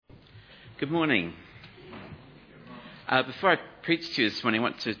Good morning. Before I preach to you this morning, I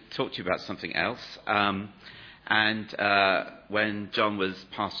want to talk to you about something else. When John was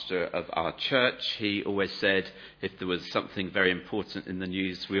pastor of our church, he always said if there was something very important in the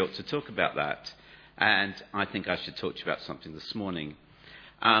news, we ought to talk about that. And I think I should talk to you about something this morning.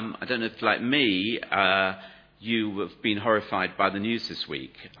 I don't know if, like me, you have been horrified by the news this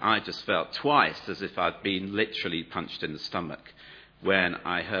week. I just felt twice as if I'd been literally punched in the stomach when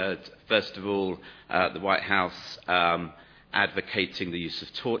I heard, first of all, the White House advocating the use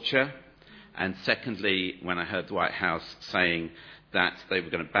of torture, and secondly, when I heard the White House saying that they were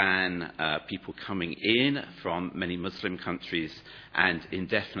going to ban people coming in from many Muslim countries and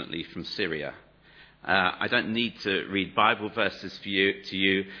indefinitely from Syria. I don't need to read Bible verses for you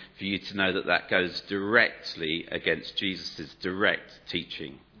to know that that goes directly against Jesus' direct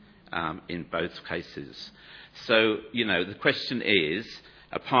teaching in both cases. So, the question is,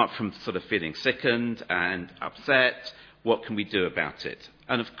 apart from sort of feeling sickened and upset, what can we do about it?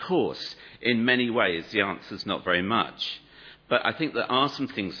 And of course, in many ways, the answer is not very much. But I think there are some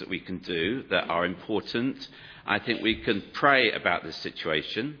things that we can do that are important. I think we can pray about this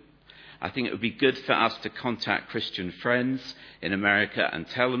situation. I think it would be good for us to contact Christian friends in America and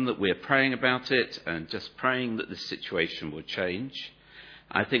tell them that we're praying about it and just praying that this situation will change.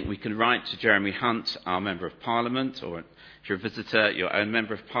 I think we can write to Jeremy Hunt, our Member of Parliament, or if you're a visitor, your own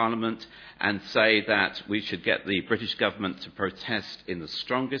Member of Parliament, and say that we should get the British government to protest in the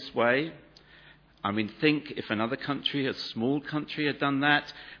strongest way. I mean, think if another country, a small country, had done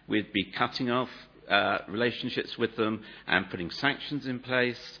that, we'd be cutting off relationships with them and putting sanctions in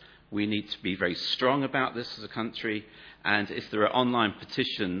place. We need to be very strong about this as a country. And if there are online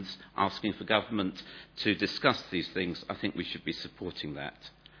petitions asking for government to discuss these things, I think we should be supporting that.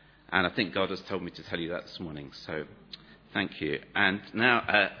 And I think God has told me to tell you that this morning. So thank you. And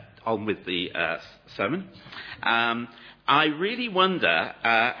now on with the sermon. I really wonder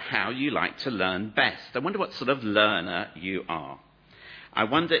how you like to learn best. I wonder what sort of learner you are. I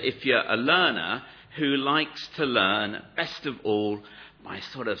wonder if you're a learner who likes to learn best of all by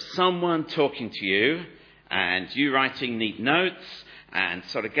sort of someone talking to you and you writing neat notes and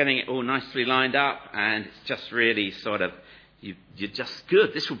sort of getting it all nicely lined up, and it's just really sort of, you're just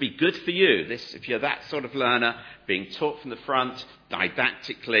good. This will be good for you. This, if you're that sort of learner, being taught from the front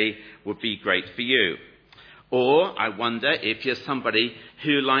didactically would be great for you. Or I wonder if you're somebody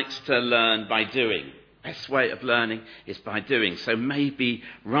who likes to learn by doing. Best way of learning is by doing. So maybe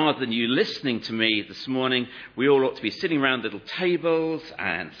rather than you listening to me this morning, we all ought to be sitting around little tables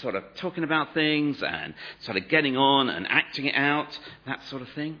and sort of talking about things and sort of getting on and acting it out, that sort of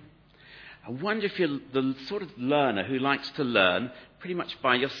thing. I wonder if you're the sort of learner who likes to learn pretty much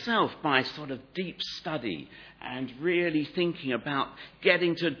by yourself, by sort of deep study and really thinking about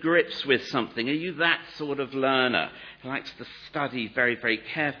getting to grips with something. Are you that sort of learner who likes to study very, very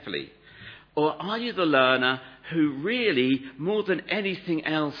carefully? Or are you the learner who really, more than anything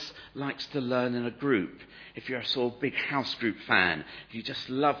else, likes to learn in a group? If you're a sort of big house group fan, you just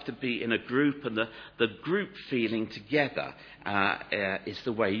love to be in a group, and the group feeling together is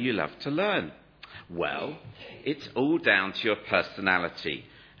the way you love to learn. Well, it's all down to your personality.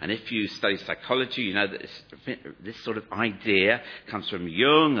 And if you study psychology, you know that this sort of idea comes from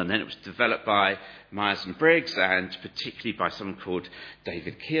Jung, and then it was developed by Myers and Briggs, and particularly by someone called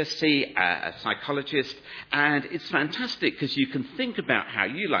David Keirsey, a psychologist. And it's fantastic because you can think about how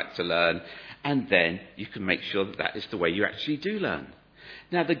you like to learn, and then you can make sure that that is the way you actually do learn.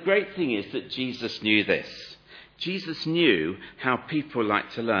 Now, the great thing is that Jesus knew this. Jesus knew how people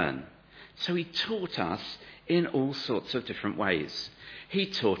like to learn. So he taught us in all sorts of different ways. He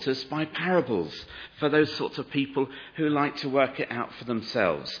taught us by parables for those sorts of people who like to work it out for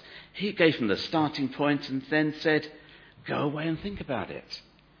themselves. He gave them the starting point and then said, go away and think about it.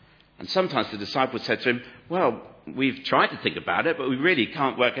 And sometimes the disciples said to him, well, we've tried to think about it, but we really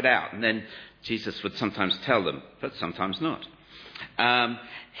can't work it out. And then Jesus would sometimes tell them, but sometimes not.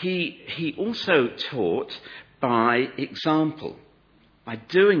 He also taught by example, by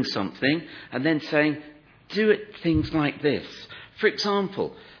doing something and then saying, do it things like this. For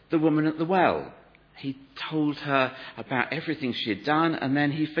example, the woman at the well. He told her about everything she had done and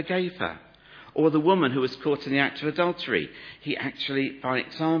then he forgave her. Or the woman who was caught in the act of adultery. He actually, by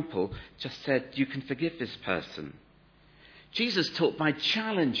example, just said, you can forgive this person. Jesus taught by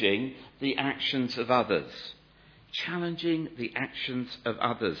challenging the actions of others. Challenging the actions of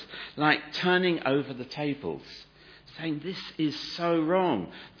others. Like turning over the tables. Saying, this is so wrong,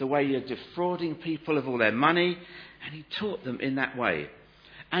 the way you're defrauding people of all their money. And he taught them in that way.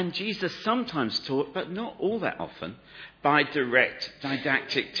 And Jesus sometimes taught, but not all that often, by direct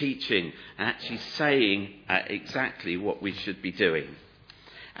didactic teaching, actually saying exactly what we should be doing.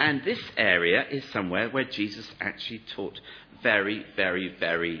 And this area is somewhere where Jesus actually taught very, very,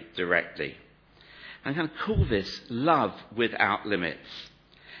 very directly. I'm going to call this love without limits.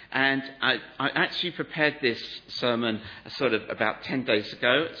 And I actually prepared this sermon sort of about 10 days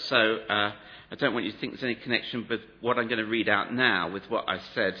ago, so I don't want you to think there's any connection with what I'm going to read out now with what I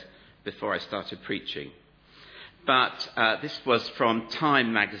said before I started preaching. But this was from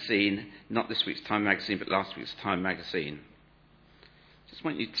Time magazine, not this week's Time magazine, but last week's Time magazine. Just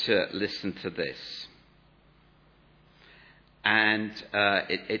want you to listen to this. And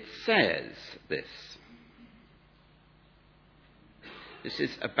it says this. This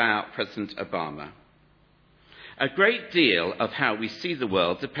is about President Obama. A great deal of how we see the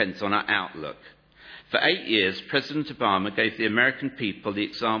world depends on our outlook. For 8 years, President Obama gave the American people the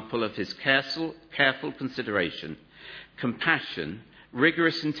example of his careful consideration, compassion,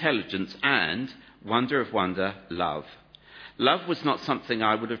 rigorous intelligence, and, wonder of wonder, love. Love was not something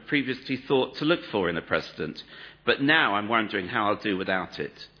I would have previously thought to look for in a president, but now I'm wondering how I'll do without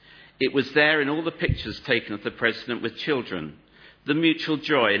it. It was there in all the pictures taken of the president with children, the mutual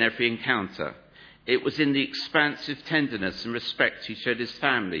joy in every encounter. It was in the expansive tenderness and respect he showed his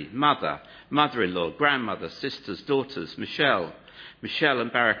family, mother, mother-in-law, grandmother, sisters, daughters, Michelle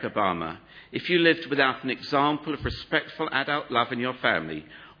and Barack Obama. If you lived without an example of respectful adult love in your family,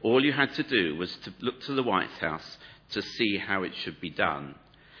 all you had to do was to look to the White House to see how it should be done.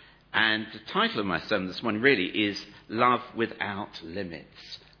 And the title of my sermon this morning really is Love Without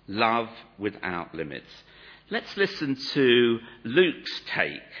Limits. Love Without Limits. Let's listen to Luke's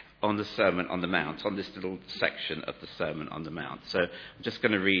take on the Sermon on the Mount, on this little section of the Sermon on the Mount. So I'm just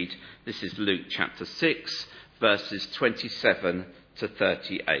going to read, this is Luke chapter 6, verses 27 to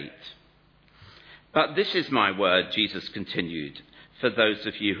 38. But this is my word, Jesus continued, for those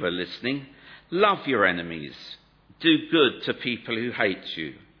of you who are listening. Love your enemies. Do good to people who hate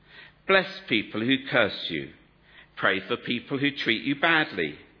you. Bless people who curse you. Pray for people who treat you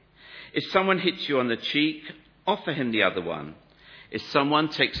badly. If someone hits you on the cheek, offer him the other one. If someone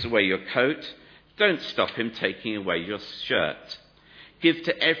takes away your coat, don't stop him taking away your shirt. Give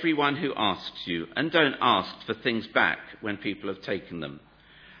to everyone who asks you, and don't ask for things back when people have taken them.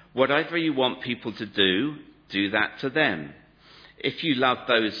 Whatever you want people to do, do that to them. If you love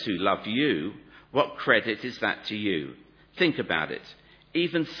those who love you, what credit is that to you? Think about it.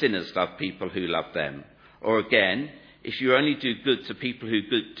 Even sinners love people who love them. Or again, if you only do good to people who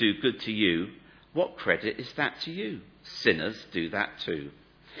do good to you, what credit is that to you? Sinners do that too.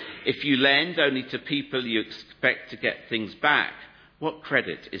 If you lend only to people you expect to get things back, what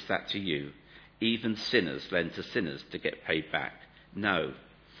credit is that to you? Even sinners lend to sinners to get paid back. No.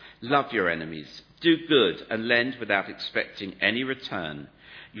 Love your enemies. Do good and lend without expecting any return.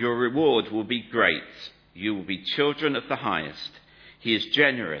 Your reward will be great. You will be children of the highest. He is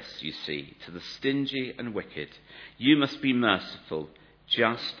generous, you see, to the stingy and wicked. You must be merciful,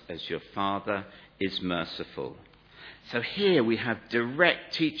 just as your Father is merciful. So here we have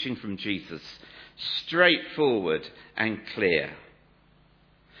direct teaching from Jesus, straightforward and clear.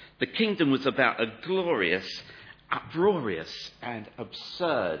 The kingdom was about a glorious, uproarious and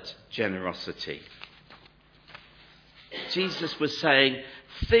absurd generosity. Jesus was saying,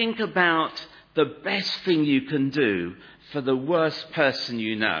 think about the best thing you can do for the worst person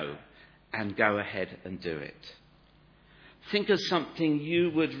you know, and go ahead and do it. Think of something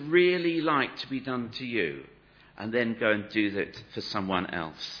you would really like to be done to you, and then go and do that for someone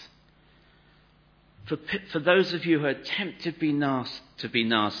else. For those of you who are tempted to be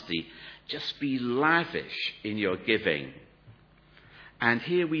nasty, just be lavish in your giving. And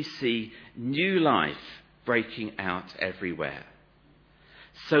here we see new life breaking out everywhere.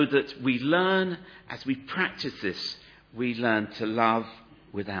 So that we learn, as we practice this, we learn to love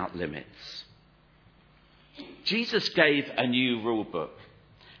without limits. Jesus gave a new rule book.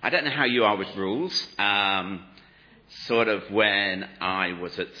 I don't know how you are with rules. Sort of when I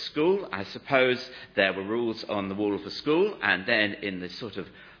was at school, I suppose there were rules on the wall of the school, and then in the sort of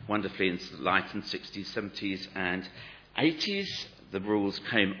wonderfully enlightened 60s, 70s and 80s, the rules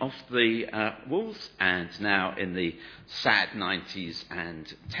came off the walls, and now in the sad 90s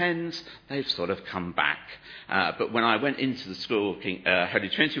and 10s, they've sort of come back. But when I went into the school, Holy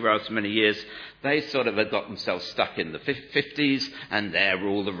Trinity, where I was for many years, they sort of had got themselves stuck in the 50s, and there were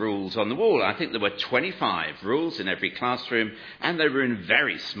all the rules on the wall. I think there were 25 rules in every classroom, and they were in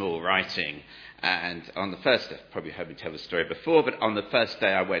very small writing. And on the first day, probably heard me tell the story before, but on the first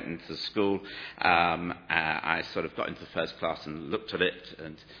day I went into school, I sort of got into the first class and looked at it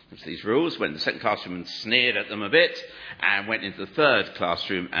and looked at these rules, went in the second classroom and sneered at them a bit, and went into the third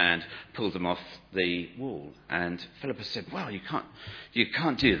classroom and pulled them off the wall. And Philippa said, well, you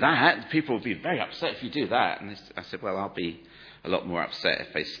can't do that. People will be very upset if you do that. And I said, well, I'll be a lot more upset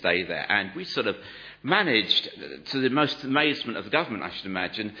if they stay there. And we sort of managed, to the most amazement of the government, I should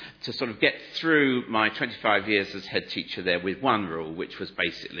imagine, to sort of get through my 25 years as head teacher there with one rule, which was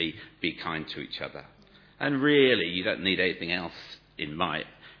basically be kind to each other. And really, you don't need anything else, in my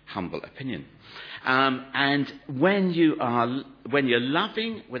humble opinion. And when you're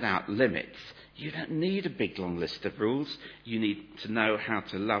loving without limits, you don't need a big long list of rules. You need to know how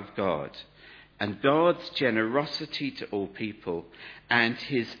to love God. And God's generosity to all people and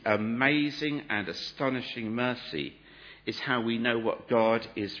his amazing and astonishing mercy is how we know what God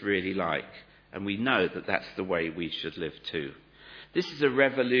is really like. And we know that that's the way we should live too. This is a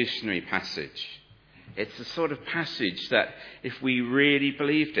revolutionary passage. It's the sort of passage that if we really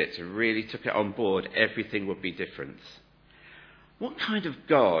believed it, really took it on board, everything would be different. What kind of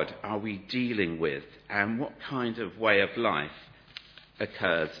God are we dealing with, and what kind of way of life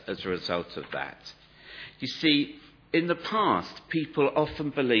occurs as a result of that? You see, in the past, people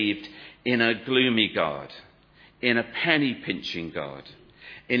often believed in a gloomy God, in a penny-pinching God,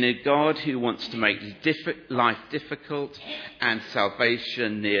 in a God who wants to make life difficult and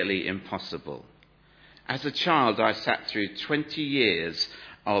salvation nearly impossible. As a child, I sat through 20 years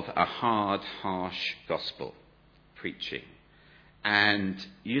of a hard, harsh gospel preaching. And,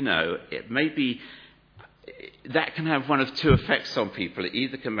 it may be that can have one of two effects on people. It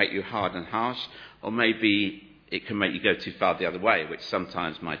either can make you hard and harsh, or maybe it can make you go too far the other way, which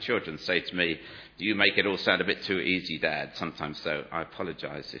sometimes my children say to me, do you make it all sound a bit too easy, Dad? Sometimes so. I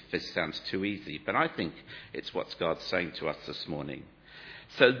apologise if this sounds too easy, but I think it's what God's saying to us this morning.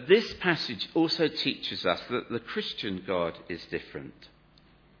 So this passage also teaches us that the Christian God is different.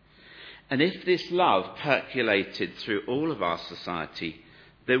 And if this love percolated through all of our society,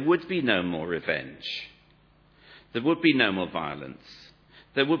 there would be no more revenge. There would be no more violence.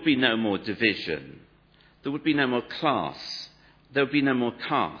 There would be no more division. There would be no more class. There would be no more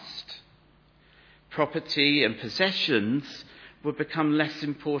caste. Property and possessions would become less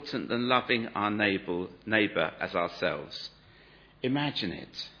important than loving our neighbour as ourselves. Imagine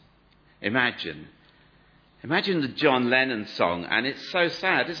it. Imagine the John Lennon song, and it's so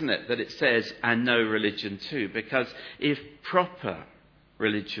sad, isn't it, that it says, and no religion too, because if proper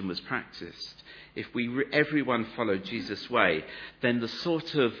religion was practiced, if everyone followed Jesus' way, then the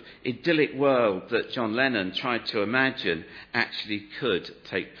sort of idyllic world that John Lennon tried to imagine actually could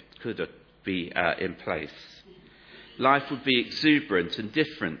be in place. Life would be exuberant and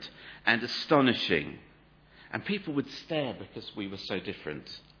different and astonishing, and people would stare because we were so different.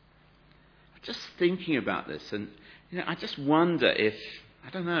 I'm just thinking about this, and I just wonder if, I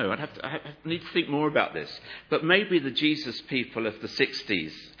don't know, I need to think more about this. But maybe the Jesus people of the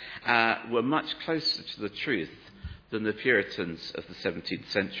 60s were much closer to the truth than the Puritans of the 17th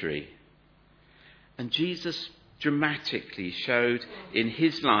century. And Jesus dramatically showed in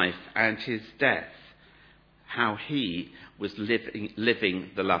his life and his death how he was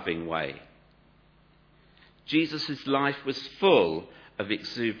living the loving way. Jesus' life was full of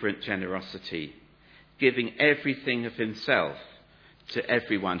exuberant generosity, giving everything of himself to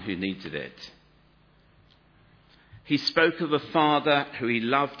everyone who needed it. He spoke of a Father who he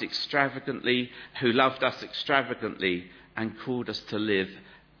loved extravagantly, who loved us extravagantly, and called us to live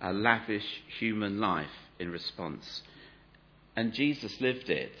a lavish human life in response. And Jesus lived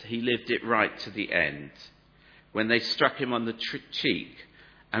it. He lived it right to the end. When they struck him on the cheek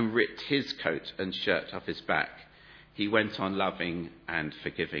and ripped his coat and shirt off his back, he went on loving and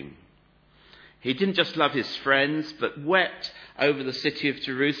forgiving. He didn't just love his friends, but wept over the city of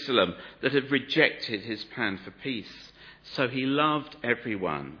Jerusalem that had rejected his plan for peace. So he loved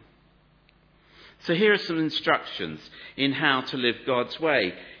everyone. So here are some instructions in how to live God's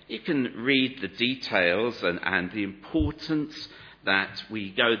way. You can read the details and the importance that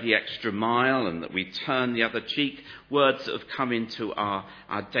we go the extra mile and that we turn the other cheek, words that have come into our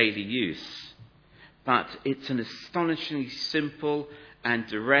daily use. But it's an astonishingly simple and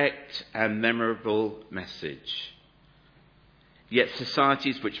direct and memorable message. Yet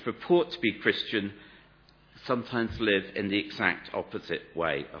societies which purport to be Christian sometimes live in the exact opposite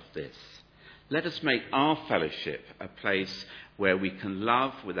way of this. Let us make our fellowship a place where we can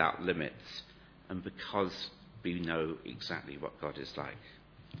love without limits, and because we know exactly what God is like.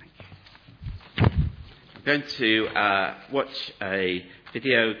 Thank you. I'm going to watch a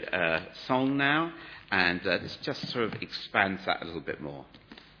video song now, and this just sort of expands that a little bit more.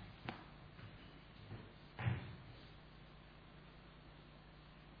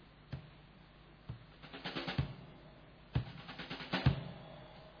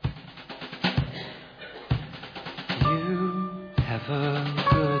 You have a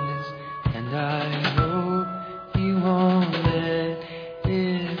goodness, and I hope you won't let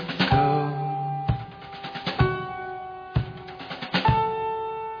it go.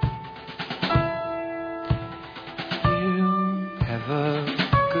 You have a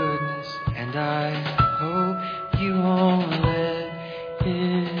goodness, and I hope you won't let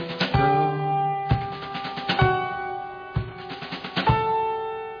it go.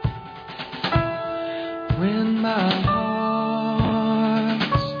 When my heart's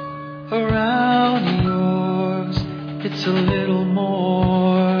around yours, it's a little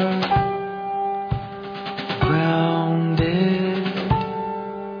more grounded.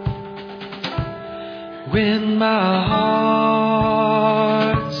 When my heart's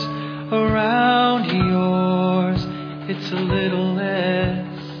around yours, it's a little less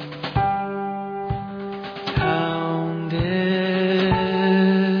pounded.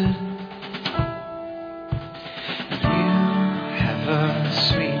 You have a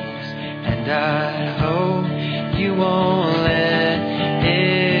sweetness, and I hope you won't let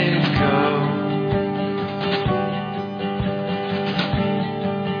it go.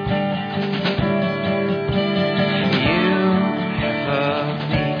 You have a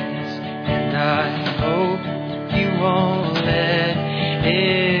meekness, and I hope you won't let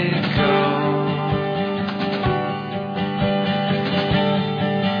it go.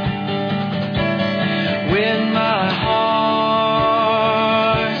 When my heart's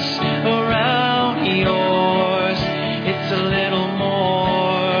around yours, it's a little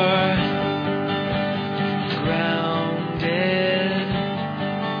more grounded.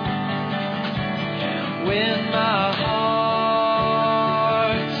 When my heart's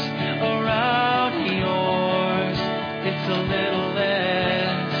around yours, it's a little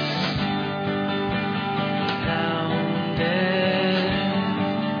less pounded.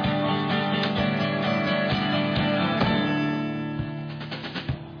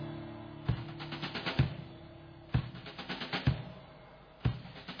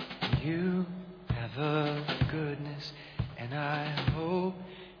 You have a goodness, and I hope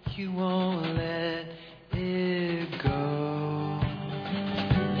you won't let